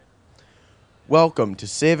Welcome to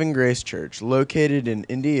Saving Grace Church, located in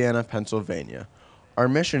Indiana, Pennsylvania. Our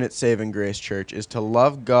mission at Saving Grace Church is to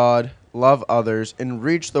love God, love others, and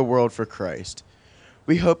reach the world for Christ.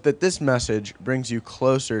 We hope that this message brings you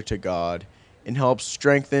closer to God and helps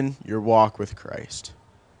strengthen your walk with Christ.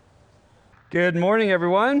 Good morning,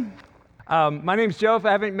 everyone. My name's Joe. If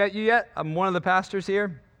I haven't met you yet, I'm one of the pastors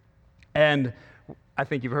here. And I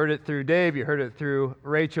think you've heard it through Dave, you heard it through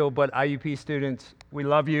Rachel, but IUP students, we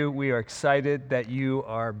love you. We are excited that you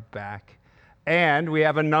are back. And we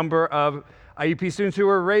have a number of IUP students who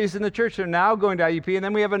were raised in the church who are now going to IUP. And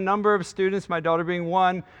then we have a number of students, my daughter being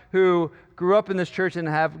one, who grew up in this church and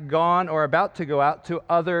have gone or about to go out to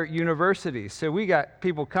other universities. So we got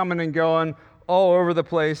people coming and going all over the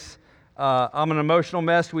place. I'm an emotional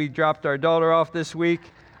mess. We dropped our daughter off this week.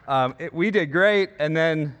 We did great, and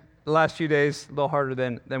then the last few days, a little harder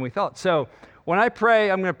than we thought. So when I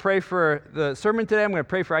pray, I'm going to pray for the sermon today. I'm going to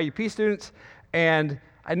pray for IUP students. And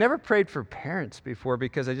I never prayed for parents before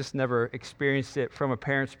because I just never experienced it from a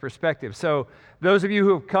parent's perspective. So those of you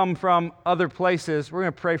who have come from other places, we're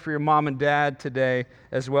going to pray for your mom and dad today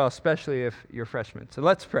as well, especially if you're freshmen. So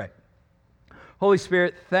let's pray. Holy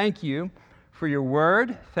Spirit, thank you for your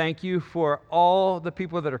word. Thank you for all the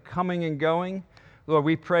people that are coming and going. Lord,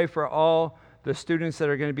 we pray for all the students that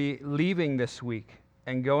are going to be leaving this week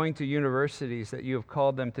and going to universities that you have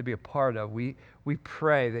called them to be a part of. We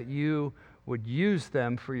pray that you would use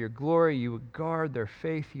them for your glory. You would guard their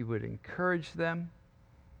faith. You would encourage them.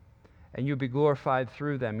 And you'd be glorified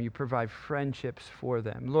through them. You provide friendships for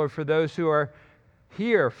them. Lord, for those who are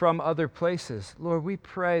here from other places, Lord, we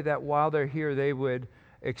pray that while they're here, they would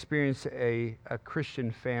experience a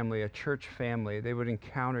Christian family, a church family. They would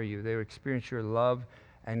encounter you. They would experience your love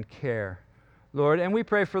and care. Lord, and we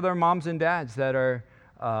pray for their moms and dads that are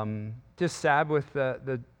just sad with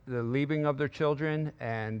the leaving of their children.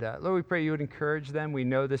 And Lord, we pray you would encourage them. We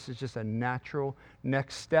know this is just a natural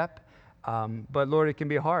next step. But Lord, it can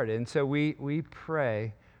be hard. And so we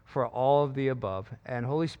pray for all of the above. And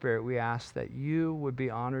Holy Spirit, we ask that you would be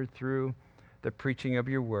honored through the preaching of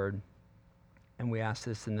your word. And we ask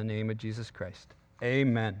this in the name of Jesus Christ.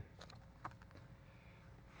 Amen.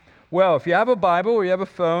 Well, if you have a Bible or you have a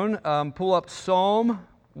phone, pull up Psalm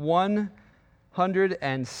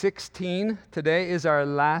 116. Today is our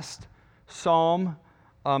last psalm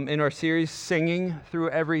in our series, Singing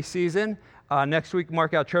Through Every Season. Next week,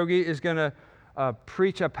 Mark Altrogi is going to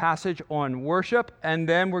preach a passage on worship, and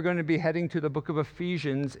then we're going to be heading to the book of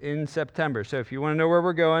Ephesians in September. So if you want to know where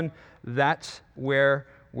we're going, that's where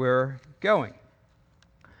we're going.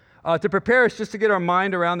 To prepare us, just to get our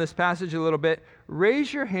mind around this passage a little bit,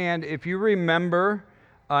 raise your hand if you remember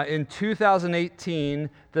in 2018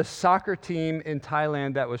 the soccer team in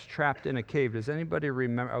Thailand that was trapped in a cave. Does anybody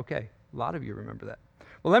remember? Okay, a lot of you remember that.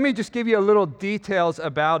 Well, let me just give you a little details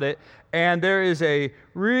about it. And there is a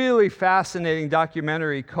really fascinating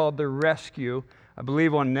documentary called The Rescue, I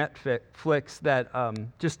believe on Netflix, that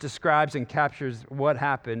just describes and captures what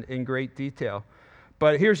happened in great detail.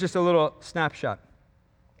 But here's just a little snapshot.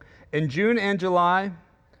 In June and July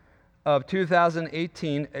of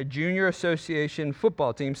 2018, a junior association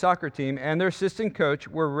football team, soccer team, and their assistant coach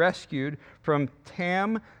were rescued from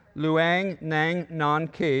Tam Luang Nang Non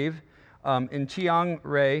Cave in Chiang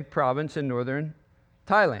Rai province in northern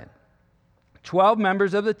Thailand. 12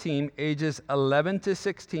 members of the team, ages 11 to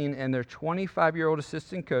 16, and their 25-year-old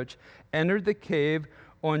assistant coach entered the cave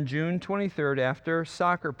on June 23rd after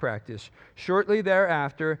soccer practice. Shortly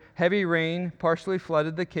thereafter, heavy rain partially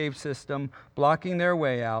flooded the cave system, blocking their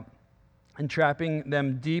way out and trapping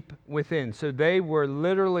them deep within. So they were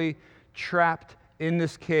literally trapped in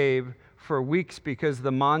this cave for weeks because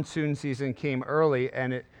the monsoon season came early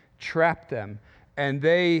and it trapped them. And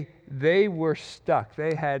they were stuck.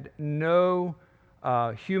 They had no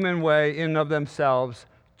human way in and of themselves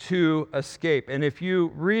to escape. And if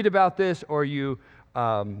you read about this or you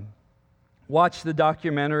watch the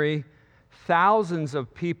documentary, thousands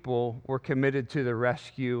of people were committed to the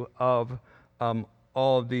rescue of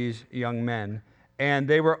all of these young men. And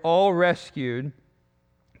they were all rescued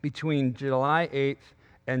between July 8th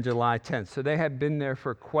and July 10th. So they had been there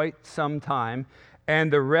for quite some time.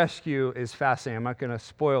 And the rescue is fascinating. I'm not going to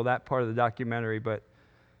spoil that part of the documentary, but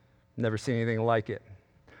never seen anything like it.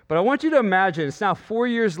 But I want you to imagine, it's now 4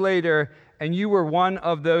 years later, and you were one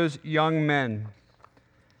of those young men.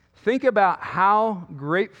 Think about how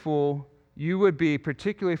grateful you would be,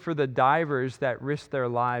 particularly for the divers that risked their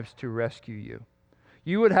lives to rescue you.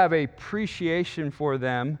 You would have an appreciation for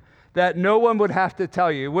them that no one would have to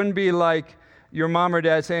tell you. It wouldn't be like your mom or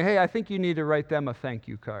dad saying, hey, I think you need to write them a thank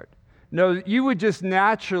you card. No, you would just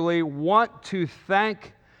naturally want to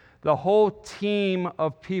thank the whole team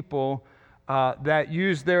of people that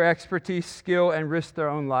use their expertise, skill, and risk their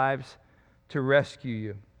own lives to rescue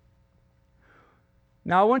you.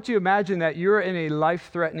 Now, I want you to imagine that you're in a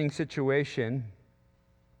life-threatening situation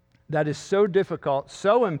that is so difficult,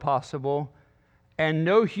 so impossible, and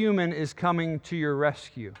no human is coming to your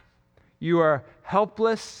rescue. You are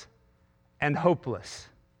helpless and hopeless,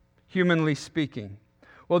 humanly speaking.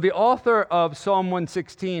 Well, the author of Psalm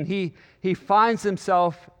 116, he finds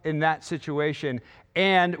himself in that situation,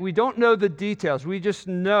 and we don't know the details. We just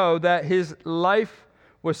know that his life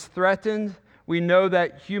was threatened. We know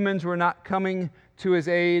that humans were not coming to his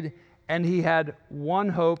aid, and he had one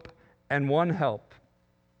hope and one help.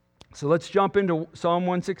 So let's jump into Psalm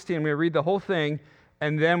 116. I'm going to read the whole thing,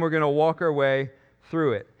 and then we're going to walk our way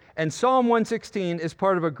through it. And Psalm 116 is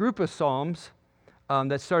part of a group of psalms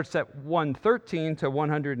that starts at 113 to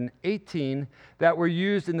 118 that were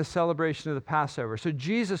used in the celebration of the Passover. So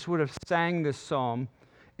Jesus would have sang this psalm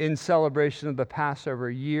in celebration of the Passover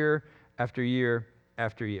year after year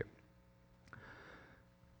after year.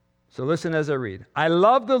 So listen as I read. I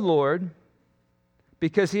love the Lord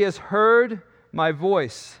because he has heard my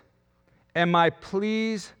voice and my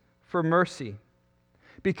pleas for mercy,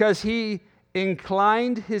 because he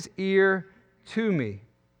inclined his ear to me.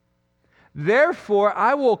 Therefore,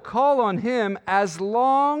 I will call on him as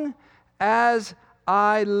long as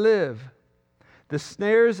I live. The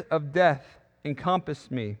snares of death encompassed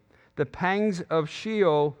me. The pangs of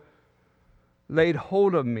Sheol laid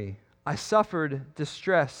hold of me. I suffered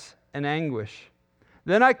distress and anguish.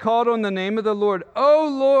 Then I called on the name of the Lord. O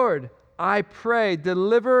Lord, I pray,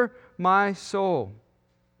 deliver my soul.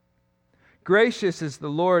 Gracious is the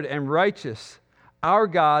Lord and righteous. Our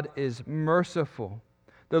God is merciful.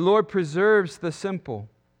 The Lord preserves the simple.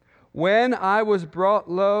 When I was brought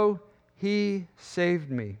low, he saved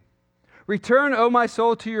me. Return, O my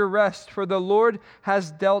soul, to your rest, for the Lord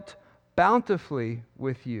has dealt bountifully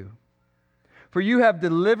with you. For you have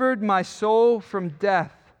delivered my soul from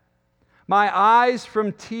death, my eyes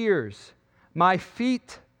from tears, my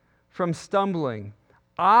feet from stumbling.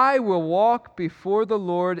 I will walk before the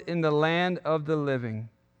Lord in the land of the living.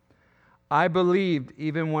 I believed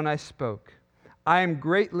even when I spoke. I am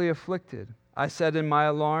greatly afflicted. I said in my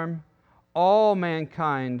alarm, all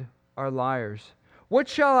mankind are liars. What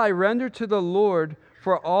shall I render to the Lord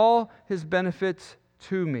for all his benefits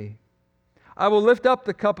to me? I will lift up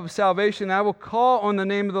the cup of salvation. I will call on the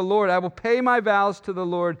name of the Lord. I will pay my vows to the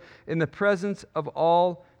Lord in the presence of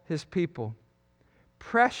all his people.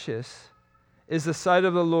 Precious is the sight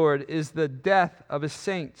of the Lord, is the death of his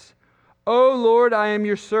saints. O Lord, I am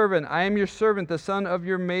your servant. I am your servant, the son of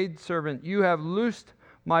your maidservant. You have loosed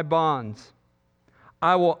my bonds.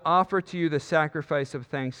 I will offer to you the sacrifice of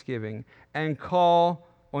thanksgiving and call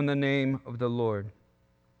on the name of the Lord.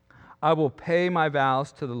 I will pay my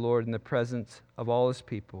vows to the Lord in the presence of all his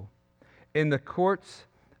people. In the courts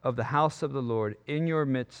of the house of the Lord, in your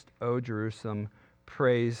midst, O Jerusalem,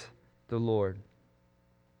 praise the Lord.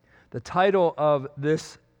 The title of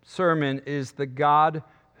this sermon is The God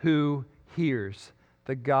Who Hears.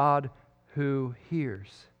 The God Who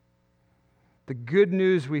Hears. The good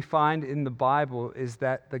news we find in the Bible is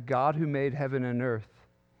that the God who made heaven and earth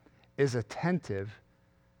is attentive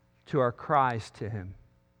to our cries to him,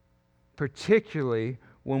 particularly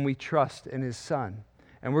when we trust in his Son.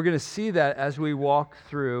 And we're going to see that as we walk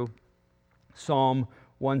through Psalm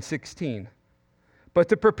 116. But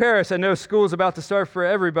to prepare us, I know school is about to start for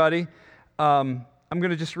everybody. I'm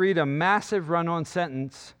going to just read a massive run-on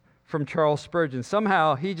sentence from Charles Spurgeon.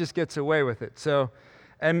 Somehow, he just gets away with it. So,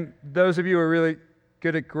 and those of you who are really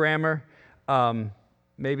good at grammar,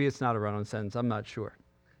 maybe it's not a run-on sentence. I'm not sure.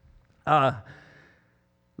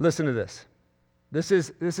 Listen to this. This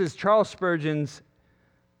is Charles Spurgeon's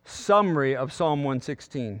summary of Psalm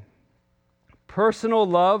 116. Personal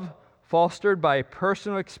love fostered by a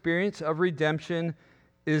personal experience of redemption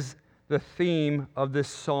is the theme of this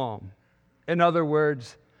psalm. In other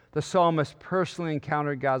words, the psalmist personally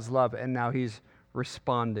encountered God's love, and now he's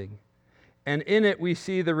responding. And in it, we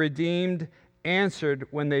see the redeemed answered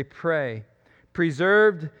when they pray,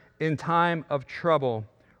 preserved in time of trouble,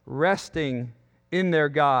 resting in their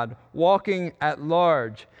God, walking at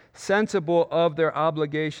large, sensible of their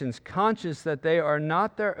obligations, conscious that they are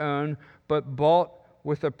not their own, but bought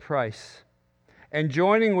with a price, and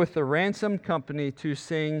joining with the ransomed company to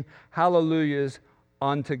sing hallelujahs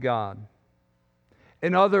unto God.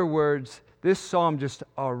 In other words, this psalm just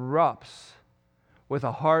erupts with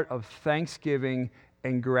a heart of thanksgiving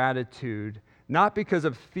and gratitude, not because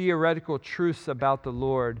of theoretical truths about the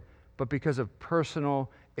Lord, but because of personal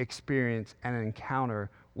experience and encounter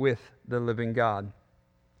with the living God.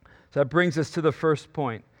 So that brings us to the first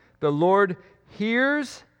point. The Lord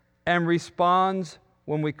hears and responds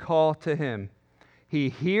when we call to him. He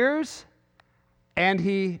hears and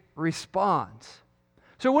he responds.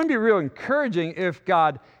 So it wouldn't be real encouraging if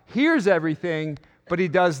God hears everything, but he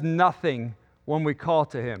does nothing when we call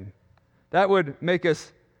to him. That would make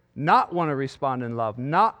us not want to respond in love,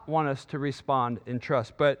 not want us to respond in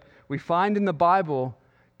trust. But we find in the Bible,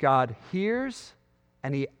 God hears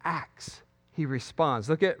and he acts. He responds.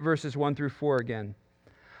 Look at verses 1 through 4 again.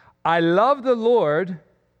 I love the Lord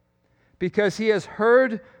because he has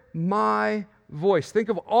heard my voice. Think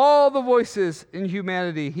of all the voices in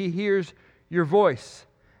humanity. He hears your voice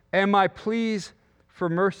and my pleas for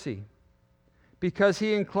mercy because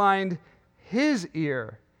he inclined his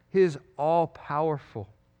ear, his all-powerful,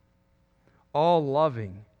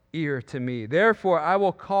 all-loving ear to me. Therefore, I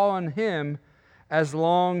will call on him as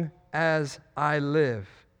long as I live.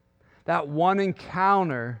 That one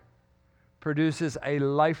encounter produces a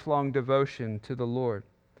lifelong devotion to the Lord.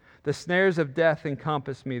 The snares of death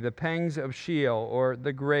encompassed me. The pangs of Sheol, or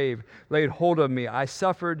the grave, laid hold of me. I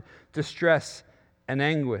suffered distress and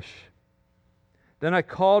anguish. Then I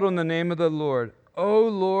called on the name of the Lord. O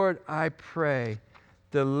Lord, I pray,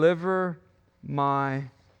 deliver my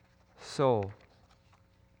soul.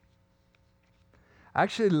 I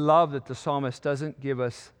actually love that the psalmist doesn't give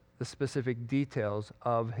us the specific details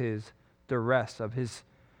of his duress, of his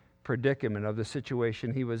predicament, of the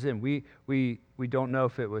situation he was in. We don't know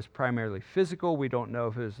if it was primarily physical. We don't know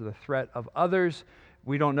if it was the threat of others.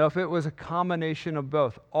 We don't know if it was a combination of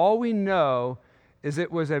both. All we know is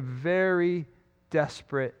it was a very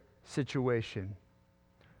desperate situation.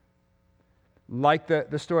 Like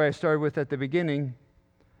the story I started with at the beginning,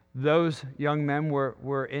 those young men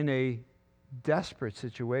were in a desperate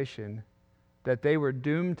situation that they were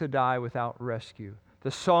doomed to die without rescue.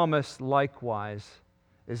 The psalmist likewise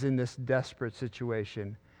is in this desperate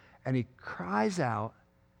situation, and he cries out,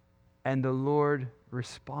 and the Lord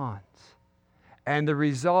responds. And the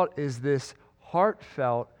result is this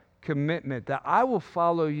heartfelt commitment that I will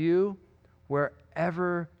follow you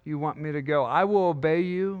wherever you want me to go. I will obey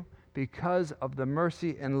you because of the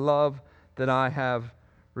mercy and love that I have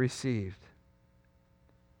received.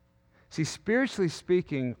 See, spiritually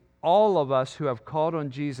speaking, all of us who have called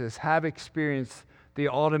on Jesus have experienced the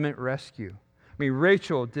ultimate rescue. I mean,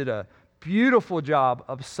 Rachel did a beautiful job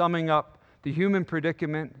of summing up the human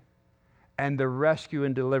predicament and the rescue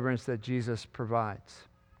and deliverance that Jesus provides.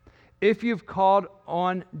 If you've called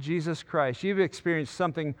on Jesus Christ, you've experienced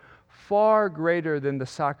something far greater than the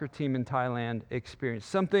soccer team in Thailand experienced,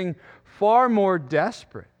 something far more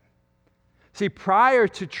desperate. See, prior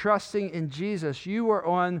to trusting in Jesus, you were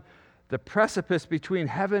on the precipice between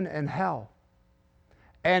heaven and hell.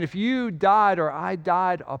 And if you died or I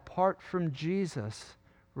died apart from Jesus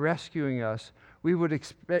rescuing us, we would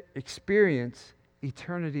experience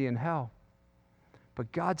eternity in hell.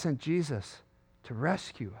 But God sent Jesus to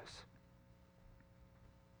rescue us.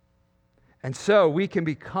 And so we can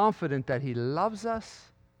be confident that he loves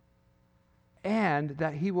us and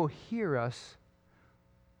that he will hear us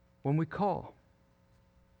when we call.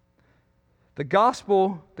 The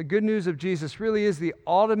gospel, the good news of Jesus, really is the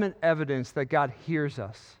ultimate evidence that God hears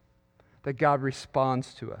us, that God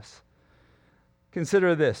responds to us.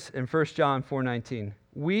 Consider this in 1 John 4:19.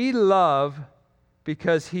 We love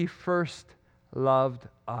because he first loved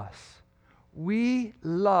us. We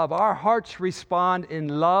love. Our hearts respond in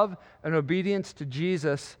love and obedience to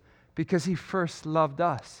Jesus because he first loved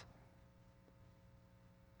us.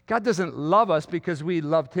 God doesn't love us because we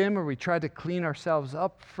loved him or we tried to clean ourselves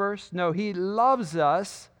up first. No, he loves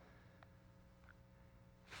us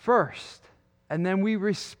first, and then we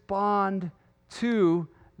respond to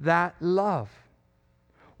that love.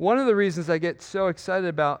 One of the reasons I get so excited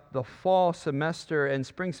about the fall semester and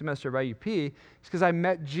spring semester of IUP is because I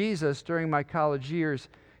met Jesus during my college years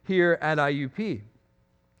here at IUP.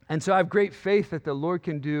 And so I have great faith that the Lord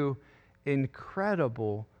can do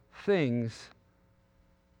incredible things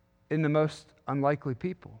in the most unlikely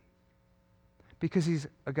people because he's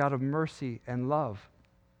a God of mercy and love.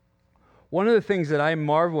 One of the things that I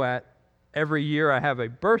marvel at every year, I have a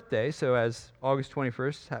birthday, so as August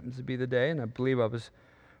 21st happens to be the day, and I believe I was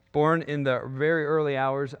born in the very early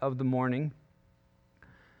hours of the morning.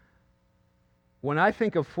 When I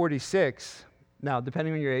think of 46, now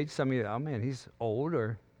depending on your age, some of you, oh man, he's old,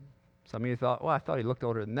 or some of you thought, well, I thought he looked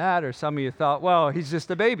older than that, or some of you thought, well, he's just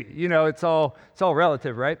a baby. You know, it's all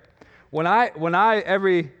relative, right? When I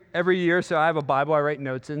every year, so I have a Bible I write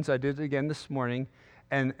notes in, so I did it again this morning,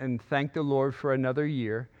 and thank the Lord for another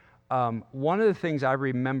year. One of the things I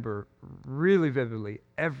remember really vividly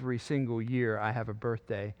every single year I have a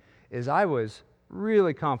birthday is I was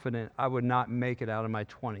really confident I would not make it out of my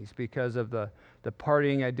 20s because of the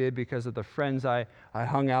partying I did, because of the friends I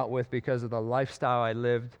hung out with, because of the lifestyle I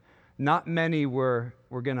lived. Not many were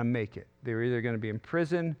going to make it. They were either going to be in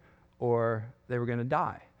prison or they were going to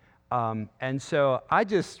die. And so I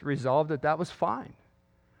just resolved that was fine.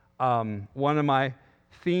 One of my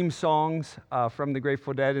theme songs from the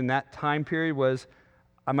Grateful Dead in that time period was,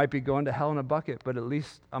 I might be going to hell in a bucket, but at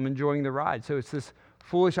least I'm enjoying the ride. So it's this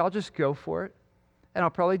foolish, I'll just go for it, and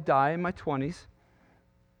I'll probably die in my 20s,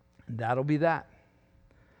 and that'll be that.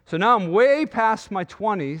 So now I'm way past my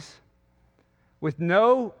 20s with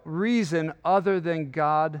no reason other than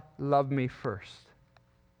God loved me first.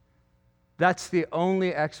 That's the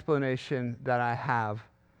only explanation that I have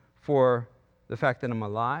for the fact that I'm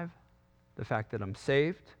alive, the fact that I'm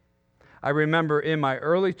saved. I remember in my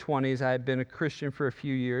early 20s, I had been a Christian for a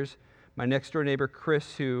few years. My next door neighbor,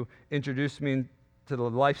 Chris, who introduced me to the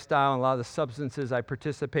lifestyle and a lot of the substances I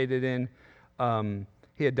participated in,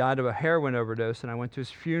 he had died of a heroin overdose, and I went to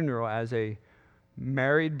his funeral as a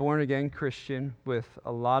married, born-again Christian with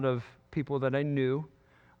a lot of people that I knew,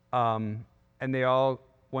 and they all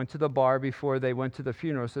went to the bar before they went to the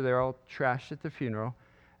funeral, so they're all trashed at the funeral.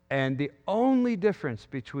 And the only difference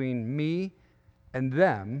between me and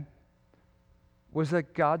them was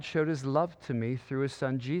that God showed his love to me through his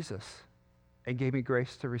son Jesus and gave me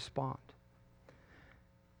grace to respond.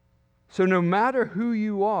 So no matter who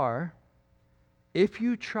you are, if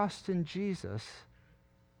you trust in Jesus,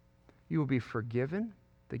 you will be forgiven,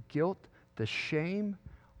 the guilt, the shame,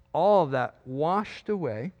 all of that washed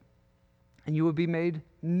away, and you will be made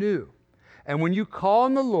new. And when you call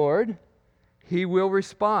on the Lord, he will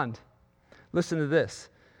respond. Listen to this.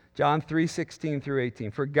 John 3:16 through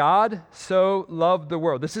 18. For God so loved the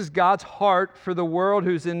world. This is God's heart for the world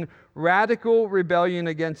who's in radical rebellion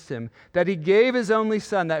against him, that he gave his only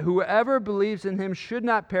son, that whoever believes in him should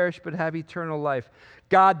not perish but have eternal life.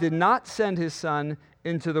 God did not send his son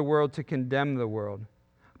into the world to condemn the world,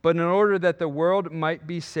 but in order that the world might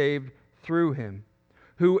be saved through him.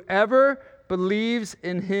 Whoever believes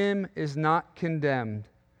in him is not condemned,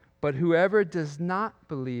 but whoever does not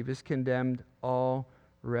believe is condemned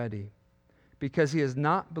already, because he has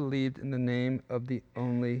not believed in the name of the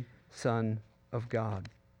only Son of God.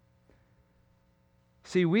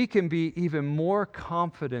 See, we can be even more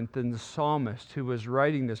confident than the psalmist who was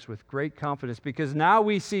writing this with great confidence, because now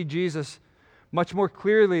we see Jesus much more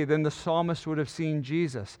clearly than the psalmist would have seen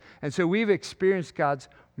Jesus. And so we've experienced God's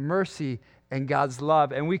mercy and God's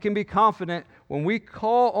love, and we can be confident when we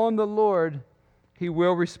call on the Lord, he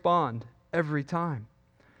will respond every time.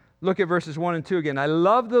 Look at verses 1 and 2 again. I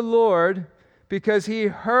love the Lord because he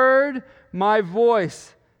heard my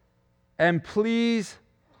voice and pleads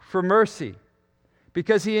for mercy.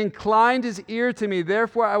 Because he inclined his ear to me,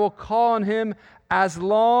 therefore I will call on him as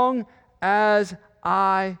long as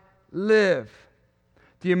I live.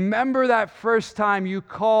 Do you remember that first time you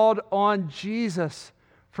called on Jesus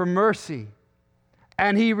for mercy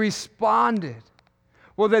and he responded?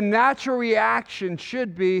 Well, the natural reaction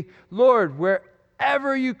should be, Lord,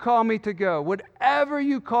 wherever you call me to go, whatever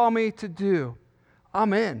you call me to do,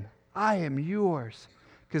 I'm in. I am yours,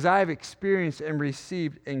 because I have experienced and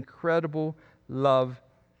received incredible love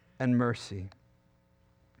and mercy.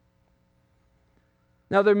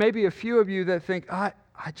 Now, there may be a few of you that think, I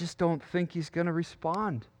just don't think he's going to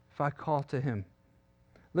respond if I call to him.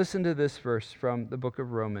 Listen to this verse from the book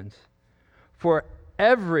of Romans. For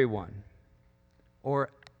everyone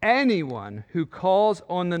or anyone who calls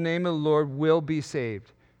on the name of the Lord will be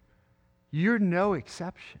saved. You're no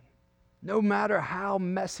exception. No matter how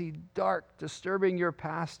messy, dark, disturbing your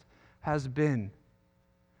past has been,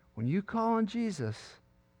 when you call on Jesus,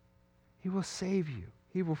 he will save you.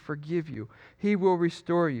 He will forgive you. He will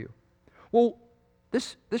restore you. Well,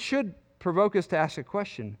 this should provoke us to ask a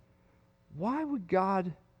question. Why would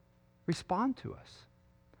God respond to us?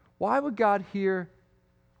 Why would God hear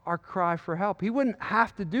our cry for help? He wouldn't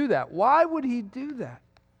have to do that. Why would he do that?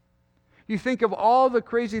 You think of all the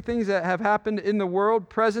crazy things that have happened in the world,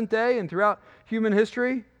 present day and throughout human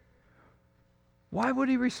history. Why would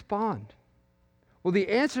he respond? Well, the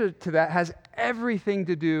answer to that has everything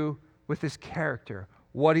to do with his character,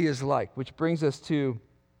 what he is like, which brings us to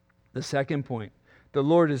the second point. The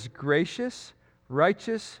Lord is gracious,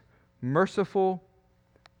 righteous, merciful,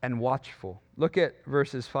 and watchful. Look at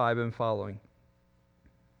verses 5 and following.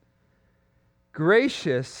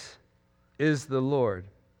 Gracious is the Lord,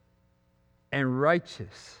 and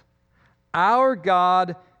righteous. Our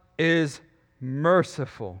God is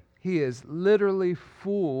merciful. He is literally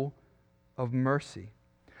full of mercy.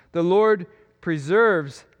 The Lord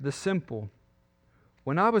preserves the simple.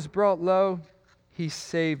 When I was brought low, he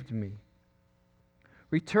saved me.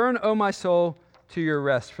 Return, O my soul, to your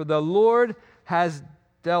rest, for the Lord has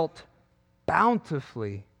dealt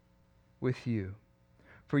bountifully with you.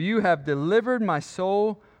 For you have delivered my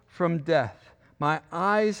soul from death, my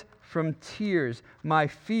eyes from tears, my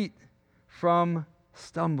feet from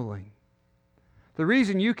stumbling. The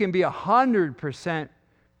reason you can be 100%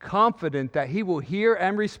 confident that he will hear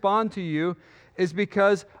and respond to you is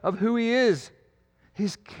because of who he is,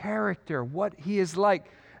 his character, what he is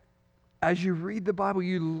like. As you read the Bible,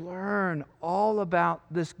 you learn all about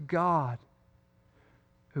this God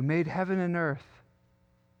who made heaven and earth,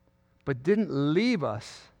 but didn't leave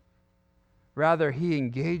us. Rather, he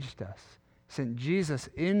engaged us, sent Jesus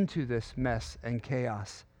into this mess and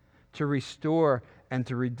chaos to restore and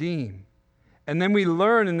to redeem. And then we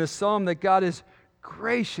learn in this psalm that God is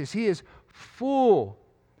gracious. He is full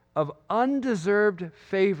of undeserved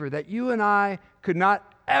favor that you and I could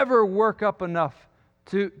not ever work up enough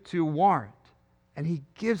to warrant. And he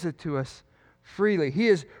gives it to us freely. He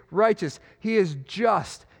is righteous. He is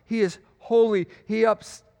just. He is holy. He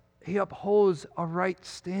upholds a right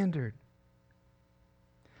standard.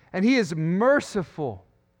 And he is merciful.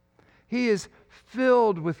 He is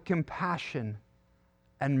filled with compassion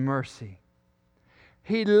and mercy.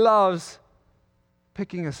 He loves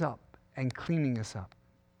picking us up and cleaning us up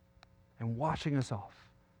and washing us off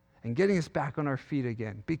and getting us back on our feet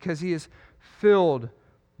again because he is filled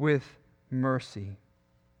with mercy.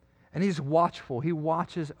 And he's watchful. He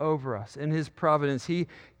watches over us in his providence. He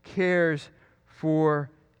cares for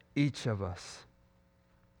each of us.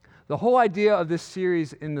 The whole idea of this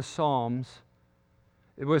series in the Psalms,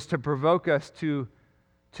 it was to provoke us to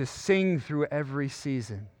sing through every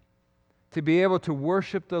season, to be able to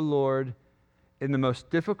worship the Lord in the most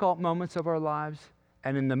difficult moments of our lives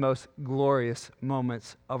and in the most glorious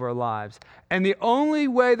moments of our lives. And the only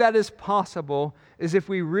way that is possible is if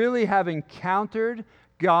we really have encountered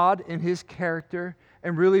God in his character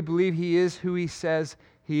and really believe he is who he says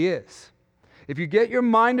he is. If you get your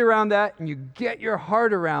mind around that and you get your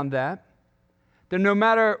heart around that, then no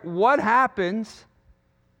matter what happens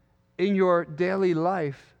in your daily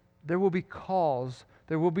life, there will be calls,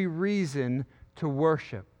 there will be reason to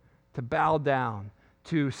worship, to bow down,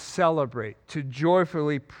 to celebrate, to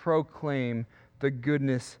joyfully proclaim the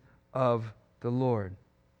goodness of the Lord.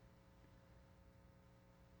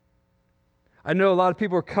 I know a lot of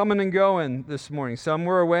people are coming and going this morning. Some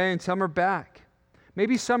were away and some are back.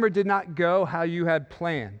 Maybe summer did not go how you had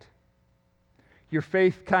planned. Your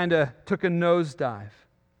faith kind of took a nosedive.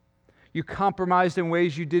 You compromised in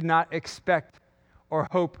ways you did not expect or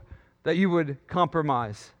hope that you would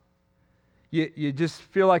compromise. You just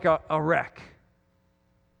feel like a wreck.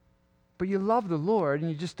 But you love the Lord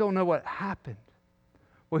and you just don't know what happened.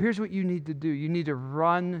 Well, here's what you need to do. You need to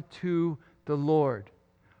run to the Lord.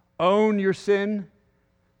 Own your sin,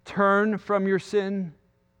 turn from your sin,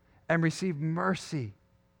 and receive mercy.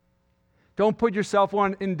 Don't put yourself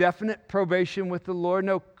on indefinite probation with the Lord.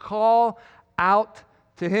 No, call out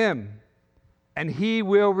to him, and he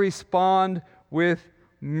will respond with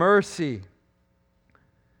mercy.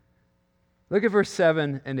 Look at verse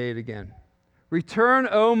 7 and 8 again. Return,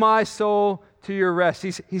 O my soul, to your rest.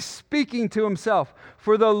 He's speaking to himself.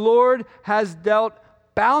 For the Lord has dealt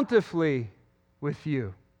bountifully with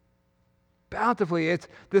you. Bountifully. It's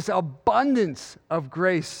this abundance of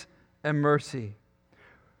grace and mercy.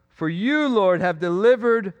 For you, Lord, have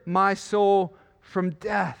delivered my soul from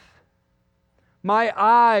death, my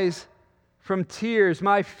eyes from tears,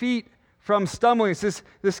 my feet from stumbling. It's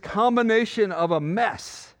this combination of a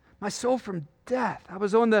mess. My soul from death. I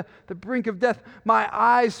was on the brink of death. My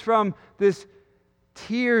eyes from this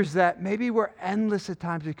tears that maybe were endless at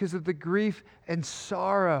times because of the grief and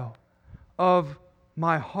sorrow of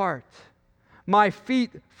my heart. My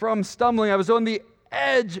feet from stumbling. I was on the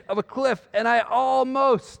edge of a cliff and I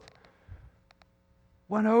almost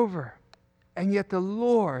went over. And yet the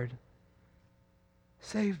Lord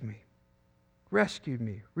saved me, rescued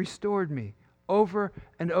me, restored me over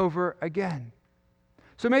and over again.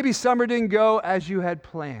 So maybe summer didn't go as you had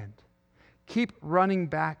planned. Keep running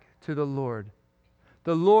back to the Lord.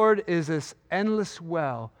 The Lord is this endless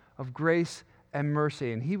well of grace and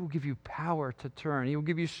mercy, and he will give you power to turn. He will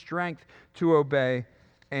give you strength to obey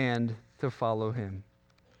and to follow him.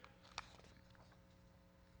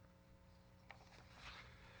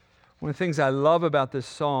 One of the things I love about this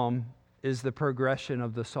psalm is the progression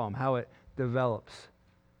of the psalm, how it develops.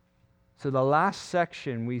 So the last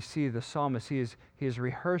section we see the psalmist, he has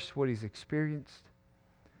rehearsed what he's experienced.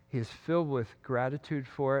 He is filled with gratitude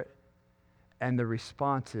for it. And the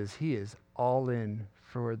response is he is all in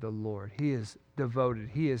for the Lord. He is devoted.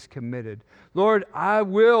 He is committed. Lord, I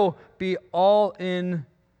will be all in,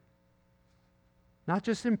 not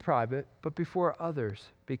just in private, but before others,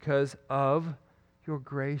 because of your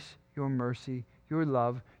grace, your mercy, your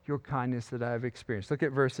love, your kindness that I have experienced. Look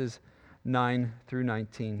at verses 9 through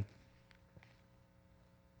 19.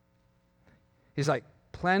 He's like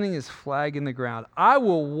planting his flag in the ground. I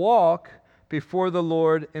will walk before the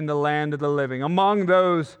Lord in the land of the living, among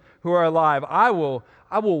those who are alive. I will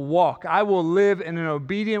walk. I will live in an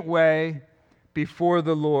obedient way before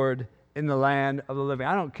the Lord in the land of the living.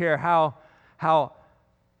 I don't care how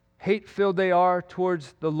hate-filled they are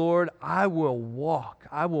towards the Lord. I will walk.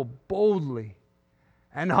 I will boldly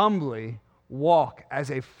and humbly walk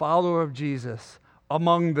as a follower of Jesus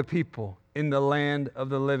among the people in the land of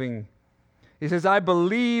the living. He says, I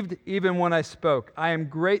believed even when I spoke. I am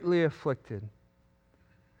greatly afflicted.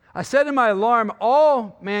 I said in my alarm,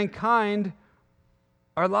 all mankind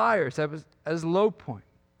are liars. That was as low point.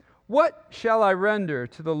 What shall I render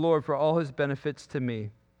to the Lord for all his benefits to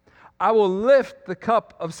me? I will lift the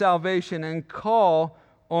cup of salvation and call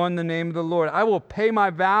on the name of the Lord. I will pay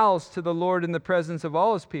my vows to the Lord in the presence of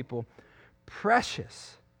all his people.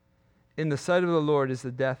 Precious in the sight of the Lord is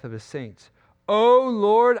the death of his saints. O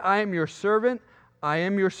Lord, I am your servant. I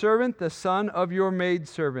am your servant, the son of your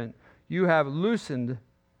maidservant. You have loosened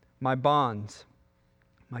my bonds,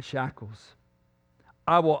 my shackles.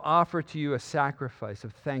 I will offer to you a sacrifice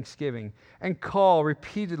of thanksgiving and call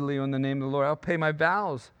repeatedly on the name of the Lord. I'll pay my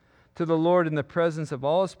vows to the Lord in the presence of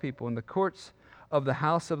all his people, in the courts of the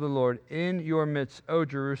house of the Lord, in your midst, O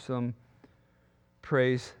Jerusalem.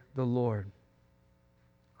 Praise the Lord.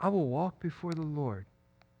 I will walk before the Lord.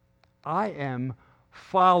 I am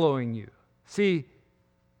following you. See,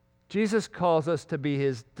 Jesus calls us to be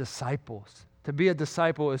his disciples. To be a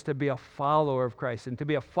disciple is to be a follower of Christ. And to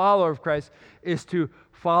be a follower of Christ is to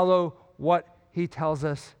follow what he tells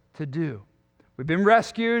us to do. We've been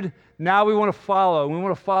rescued. Now we want to follow. We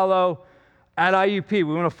want to follow at IUP. We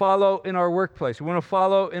want to follow in our workplace. We want to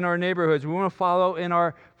follow in our neighborhoods. We want to follow in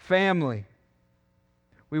our family.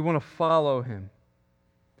 We want to follow him.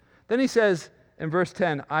 Then he says in verse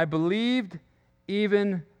 10, I believed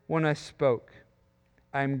even when I spoke.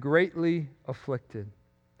 I am greatly afflicted.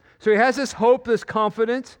 So he has this hope, this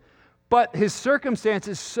confidence, but his circumstance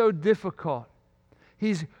is so difficult.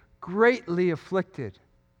 He's greatly afflicted.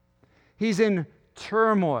 He's in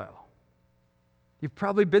turmoil. You've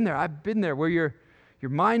probably been there. I've been there where your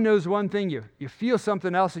mind knows one thing, you feel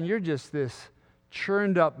something else, and you're just this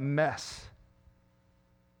churned up mess.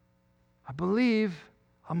 I believe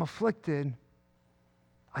I'm afflicted.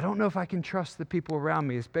 I don't know if I can trust the people around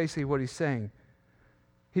me, is basically what he's saying.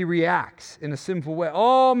 He reacts in a sinful way.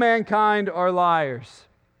 All mankind are liars.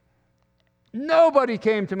 Nobody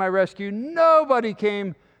came to my rescue. Nobody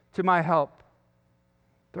came to my help.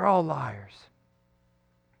 They're all liars.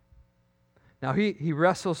 Now, he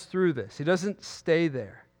wrestles through this. He doesn't stay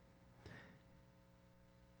there.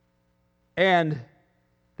 And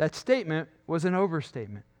that statement was an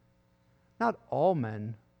overstatement. Not all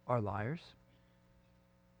men are liars.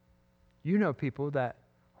 You know people that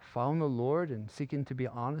are following the Lord and seeking to be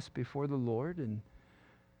honest before the Lord, and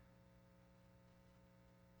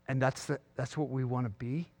that's what we want to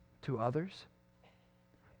be to others.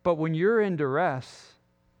 But when you're in duress,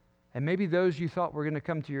 and maybe those you thought were going to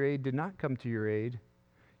come to your aid did not come to your aid,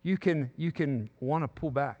 you can want to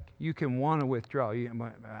pull back. You can want to withdraw.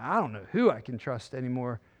 I don't know who I can trust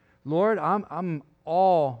anymore. Lord, I'm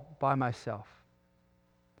all by myself.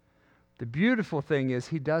 The beautiful thing is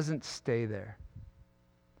he doesn't stay there.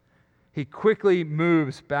 He quickly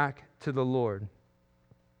moves back to the Lord.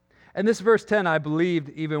 And this verse 10, I believed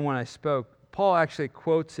even when I spoke. Paul actually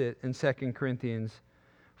quotes it in 2 Corinthians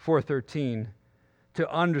 4:13 to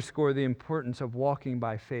underscore the importance of walking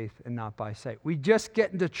by faith and not by sight. We just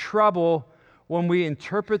get into trouble when we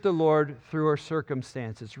interpret the Lord through our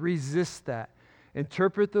circumstances. Resist that.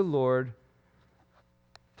 Interpret the Lord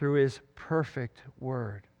through his perfect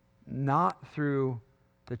word, not through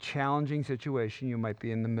the challenging situation you might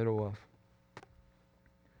be in the middle of.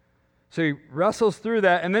 So he wrestles through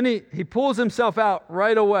that, and then he pulls himself out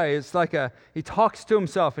right away. It's like he talks to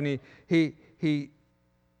himself, and he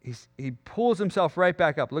pulls himself right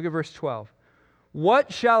back up. Look at verse 12.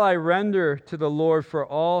 What shall I render to the Lord for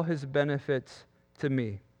all his benefits to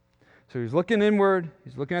me? So he's looking inward.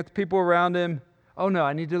 He's looking at the people around him. Oh no,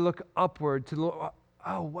 I need to look upward to the Lord.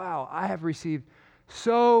 Oh wow, I have received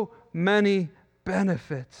so many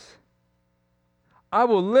benefits. I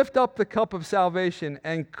will lift up the cup of salvation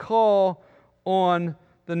and call on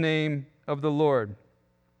the name of the Lord.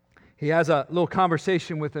 He has a little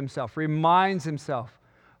conversation with himself, reminds himself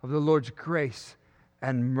of the Lord's grace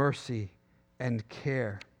and mercy and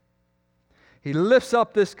care. He lifts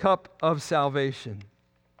up this cup of salvation.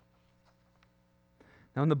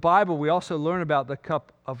 Now in the Bible, we also learn about the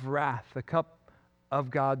cup of wrath, the cup of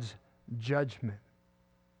God's judgment.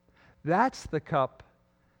 That's the cup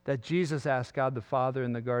that Jesus asked God the Father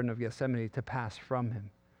in the Garden of Gethsemane to pass from him.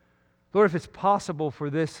 Lord, if it's possible for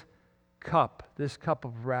this cup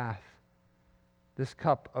of wrath, this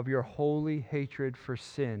cup of your holy hatred for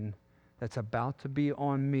sin that's about to be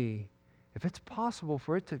on me, if it's possible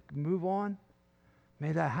for it to move on,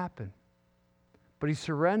 may that happen. But he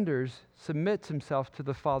submits himself to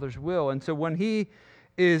the Father's will. And so when he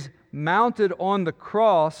is mounted on the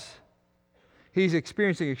cross, he's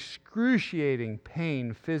experiencing excruciating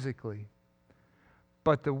pain physically.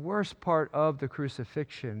 But the worst part of the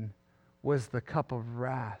crucifixion was the cup of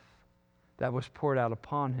wrath that was poured out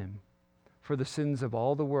upon him for the sins of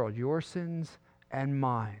all the world, your sins and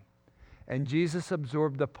mine. And Jesus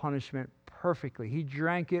absorbed the punishment perfectly. He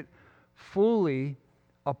drank it fully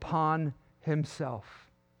upon himself.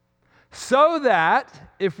 So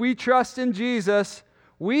that if we trust in Jesus,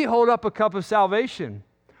 we hold up a cup of salvation.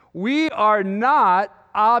 We are not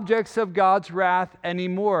objects of God's wrath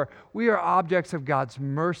anymore. We are objects of God's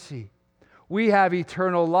mercy. We have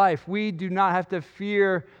eternal life. We do not have to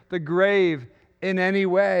fear the grave in any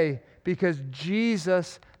way because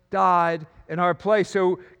Jesus died in our place.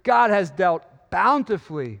 So God has dealt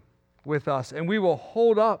bountifully with us, and we will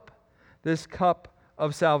hold up this cup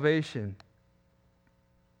of salvation.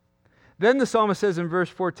 Then the psalmist says in verse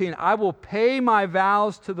 14, I will pay my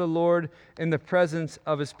vows to the Lord in the presence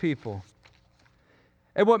of his people.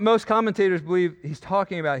 And what most commentators believe he's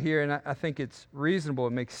talking about here, and I think it's reasonable,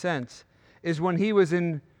 it makes sense, is when he was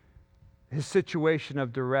in his situation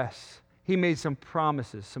of duress, he made some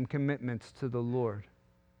promises, some commitments to the Lord.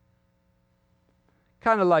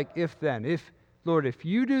 Kind of like if then. If, Lord, if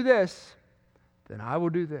you do this, then I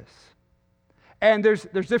will do this. And there's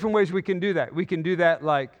different ways we can do that. We can do that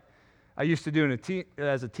like I used to do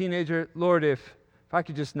as a teenager. Lord, if I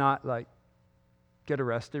could just not get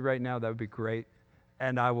arrested right now, that would be great,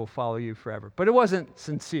 and I will follow you forever. But it wasn't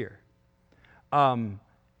sincere.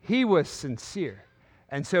 He was sincere,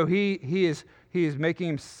 and so he is making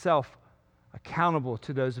himself accountable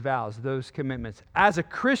to those vows, those commitments. As a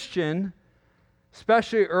Christian,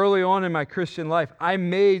 especially early on in my Christian life, I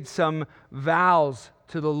made some vows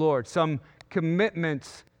to the Lord, some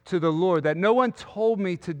commitments to the Lord that no one told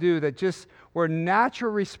me to do, that just were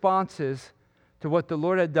natural responses to what the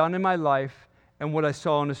Lord had done in my life and what I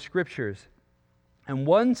saw in the Scriptures. And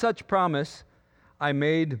one such promise I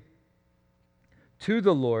made to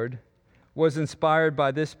the Lord was inspired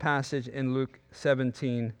by this passage in Luke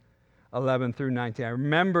 17:11 through 19. I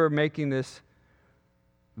remember making this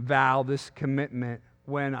vow, this commitment,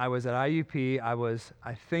 when I was at IUP. I was,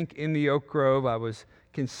 I think, in the Oak Grove. I was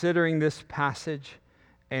considering this passage,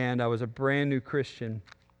 and I was a brand new Christian.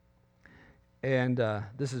 And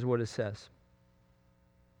this is what it says.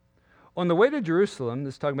 On the way to Jerusalem,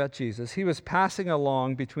 this is talking about Jesus, he was passing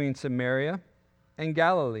along between Samaria and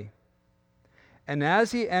Galilee. And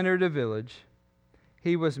as he entered a village,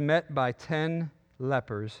 he was met by 10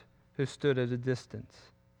 lepers who stood at a distance.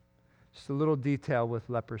 Just a little detail with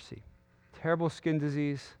leprosy. Terrible skin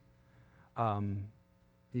disease.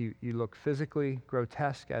 You look physically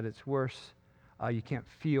grotesque at its worst. You can't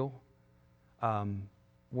feel.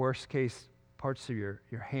 Worst case, parts of your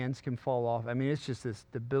hands can fall off. I mean, it's just this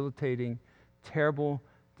debilitating, terrible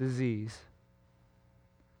disease.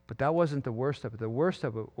 But that wasn't the worst of it. The worst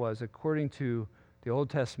of it was, according to the Old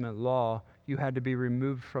Testament law, you had to be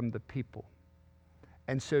removed from the people.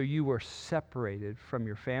 And so you were separated from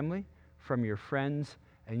your family, from your friends,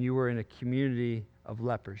 and you were in a community of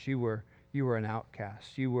lepers. You were an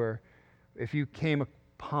outcast. If you came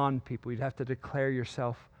upon people, you'd have to declare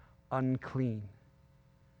yourself unclean.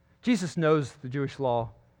 Jesus knows the Jewish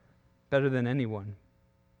law better than anyone,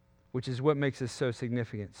 which is what makes this so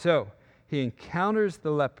significant. So he encounters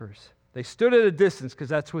the lepers. They stood at a distance because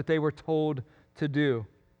that's what they were told to do.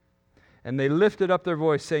 And they lifted up their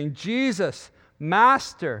voice saying, Jesus,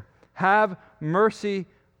 Master, have mercy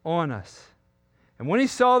on us. And when he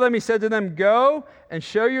saw them, he said to them, go and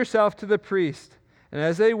show yourself to the priest. And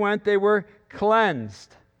as they went, they were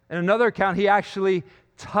cleansed. In another account, he actually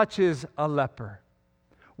touches a leper,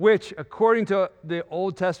 which, according to the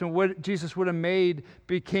Old Testament, what Jesus would have made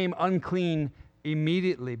became unclean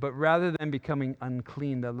immediately. But rather than becoming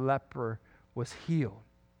unclean, the leper was healed.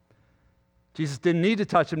 Jesus didn't need to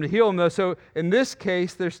touch him to heal him, though. So in this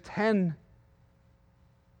case, there's 10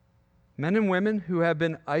 Men and women who have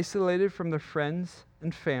been isolated from their friends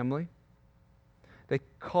and family. They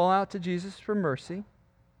call out to Jesus for mercy.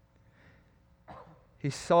 He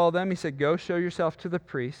saw them. He said, "Go show yourself to the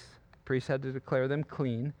priest." The priest had to declare them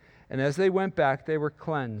clean. And as they went back, they were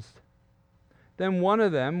cleansed. Then one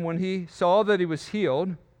of them, when he saw that he was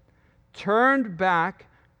healed, turned back,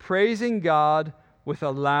 praising God with a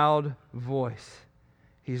loud voice.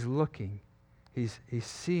 He's looking. He's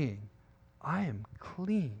seeing. I am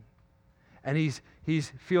clean. And he's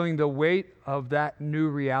feeling the weight of that new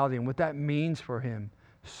reality and what that means for him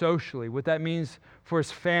socially, what that means for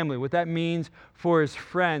his family, what that means for his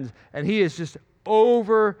friends. And he is just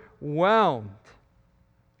overwhelmed.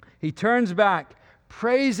 He turns back,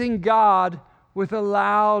 praising God with a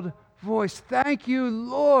loud voice. Thank you,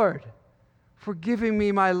 Lord, for giving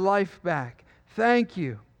me my life back. Thank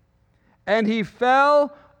you. And he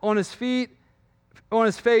fell on his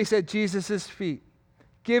face at Jesus' feet,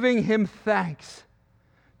 giving him thanks.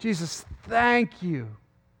 Jesus, thank you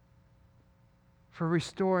for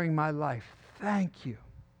restoring my life. Thank you.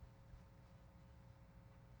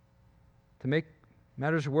 To make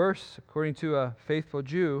matters worse, according to a faithful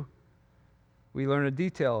Jew, we learn a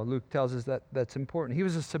detail. Luke tells us that's important. He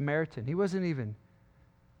was a Samaritan. He wasn't even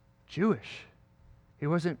Jewish. He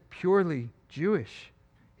wasn't purely Jewish.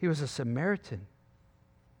 He was a Samaritan.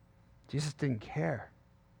 Jesus didn't care.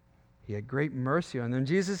 He had great mercy on them.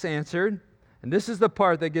 Jesus answered, and this is the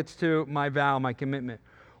part that gets to my vow, my commitment.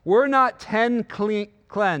 Were not 10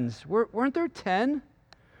 cleansed? Weren't there 10?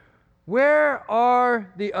 Where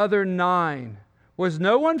are the other 9? Was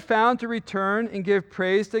no one found to return and give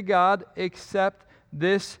praise to God except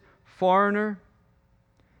this foreigner?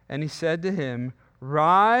 And he said to him,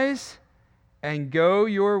 Rise and go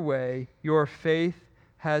your way. Your faith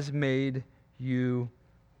has made you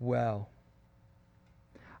well.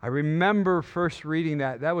 I remember first reading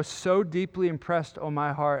that. That was so deeply impressed on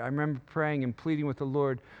my heart. I remember praying and pleading with the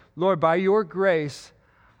Lord, Lord, by your grace,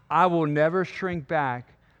 I will never shrink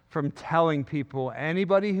back from telling people,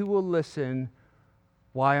 anybody who will listen,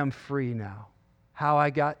 why I'm free now, how I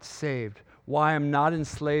got saved, why I'm not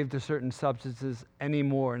enslaved to certain substances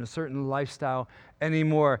anymore and a certain lifestyle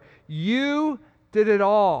anymore. You did it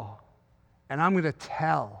all, and I'm going to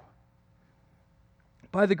tell.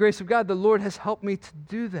 By the grace of God, the Lord has helped me to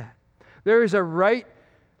do that. There is a right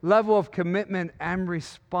level of commitment and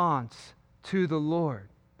response to the Lord.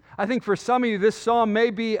 I think for some of you, this psalm may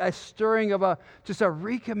be a stirring of just a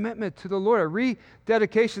recommitment to the Lord, a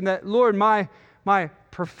rededication that, Lord, my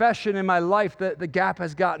profession in my life, the gap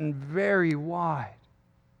has gotten very wide.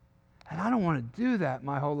 And I don't want to do that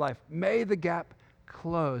my whole life. May the gap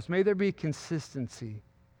close. May there be consistency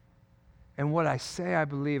in what I say I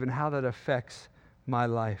believe and how that affects my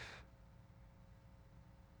life.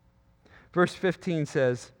 Verse 15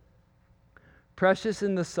 says, Precious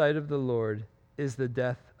in the sight of the Lord is the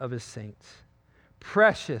death of his saints.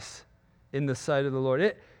 Precious in the sight of the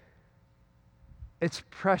Lord. It's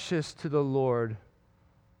precious to the Lord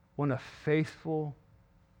when a faithful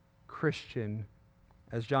Christian,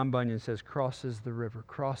 as John Bunyan says, crosses the river,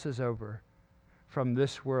 crosses over from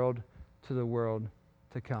this world to the world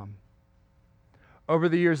to come. Over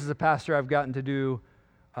the years as a pastor, I've gotten to do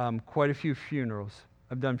quite a few funerals.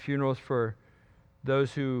 I've done funerals for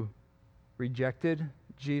those who rejected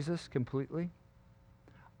Jesus completely.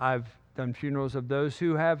 I've done funerals of those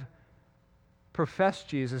who have professed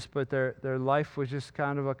Jesus, but their life was just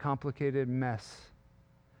kind of a complicated mess.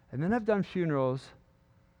 And then I've done funerals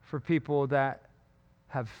for people that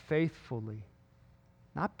have faithfully,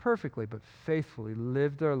 not perfectly, but faithfully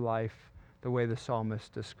lived their life the way the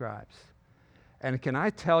psalmist describes. And can I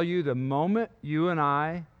tell you, the moment you and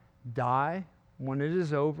I die, when it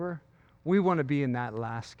is over, we want to be in that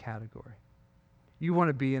last category. You want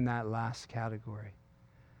to be in that last category.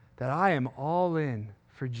 That I am all in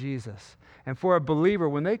for Jesus. And for a believer,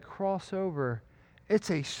 when they cross over, it's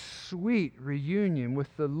a sweet reunion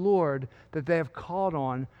with the Lord that they have called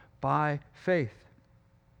on by faith.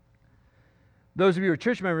 Those of you who are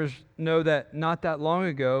church members know that not that long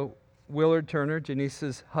ago, Willard Turner,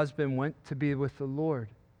 Janice's husband, went to be with the Lord.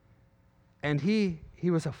 And he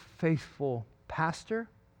was a faithful pastor.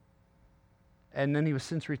 And then he was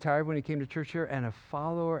since retired when he came to church here, and a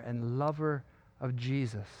follower and lover of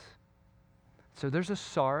Jesus. So there's a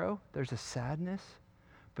sorrow, there's a sadness,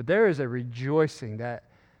 but there is a rejoicing that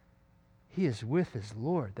he is with his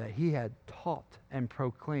Lord, that he had taught and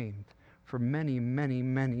proclaimed for many, many,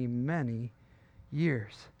 many, many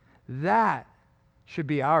years. That should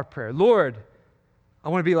be our prayer. Lord, I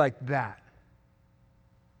want to be like that.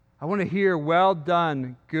 I want to hear, well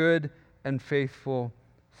done, good and faithful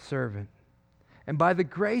servant. And by the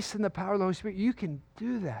grace and the power of the Holy Spirit, you can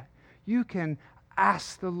do that. You can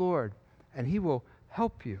ask the Lord, and He will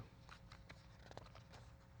help you.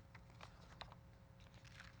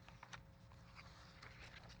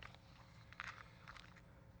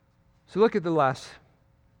 So look at the last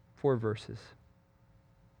 4 verses.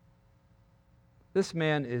 This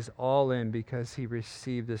man is all in because he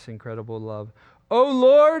received this incredible love. "O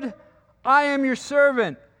Lord, I am your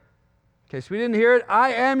servant." In case we didn't hear it,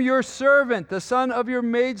 "I am your servant, the son of your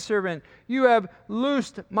maidservant. You have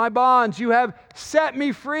loosed my bonds. You have set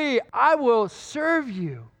me free. I will serve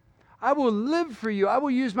you. I will live for you. I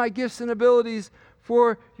will use my gifts and abilities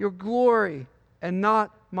for your glory and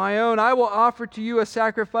not my own. I will offer to you a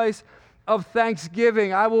sacrifice of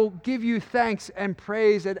thanksgiving. I will give you thanks and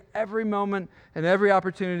praise at every moment and every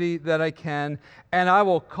opportunity that I can. And I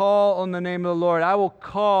will call on the name of the Lord. I will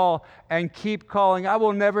call and keep calling. I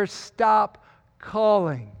will never stop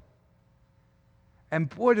calling." And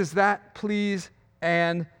boy, does that please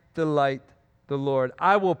and delight the Lord.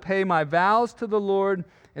 "I will pay my vows to the Lord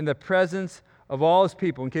in the presence of all His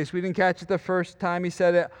people." In case we didn't catch it the first time he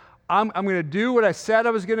said it, I'm going to do what I said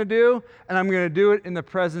I was going to do, and I'm going to do it in the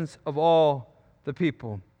presence of all the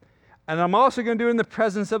people. And I'm also going to do it in the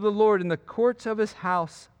presence of the Lord, in the courts of His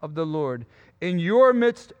house of the Lord. "In your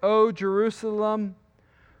midst, O Jerusalem,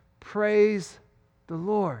 praise the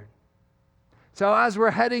Lord." So as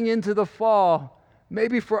we're heading into the fall,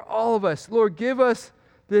 maybe for all of us, Lord, give us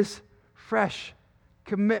this fresh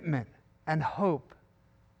commitment and hope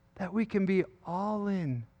that we can be all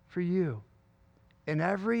in for you. In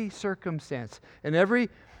every circumstance, in every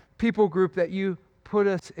people group that you put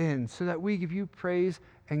us in, so that we give you praise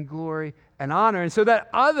and glory and honor, and so that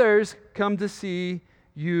others come to see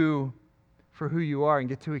you for who you are and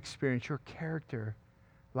get to experience your character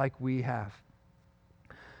like we have.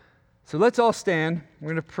 So let's all stand. We're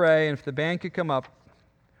going to pray, and if the band could come up,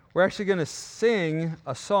 we're actually going to sing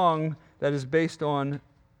a song that is based on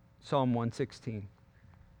Psalm 116.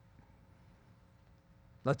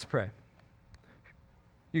 Let's pray.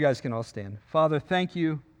 You guys can all stand. Father, thank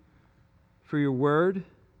you for your word.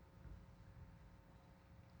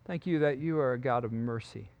 Thank you that you are a God of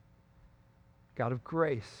mercy, God of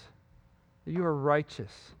grace, that you are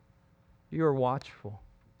righteous, you are watchful,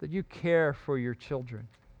 that you care for your children.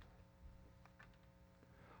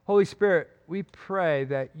 Holy Spirit, we pray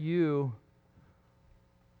that you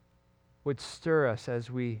would stir us as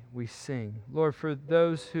we sing. Lord, for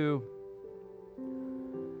those who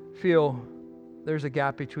feel there's a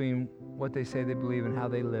gap between what they say they believe and how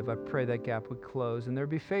they live, I pray that gap would close, and there would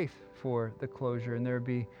be faith for the closure, and there would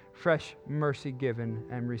be fresh mercy given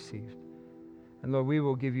and received. And Lord, we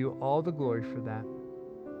will give you all the glory for that.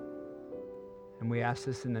 And we ask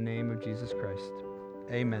this in the name of Jesus Christ.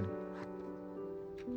 Amen.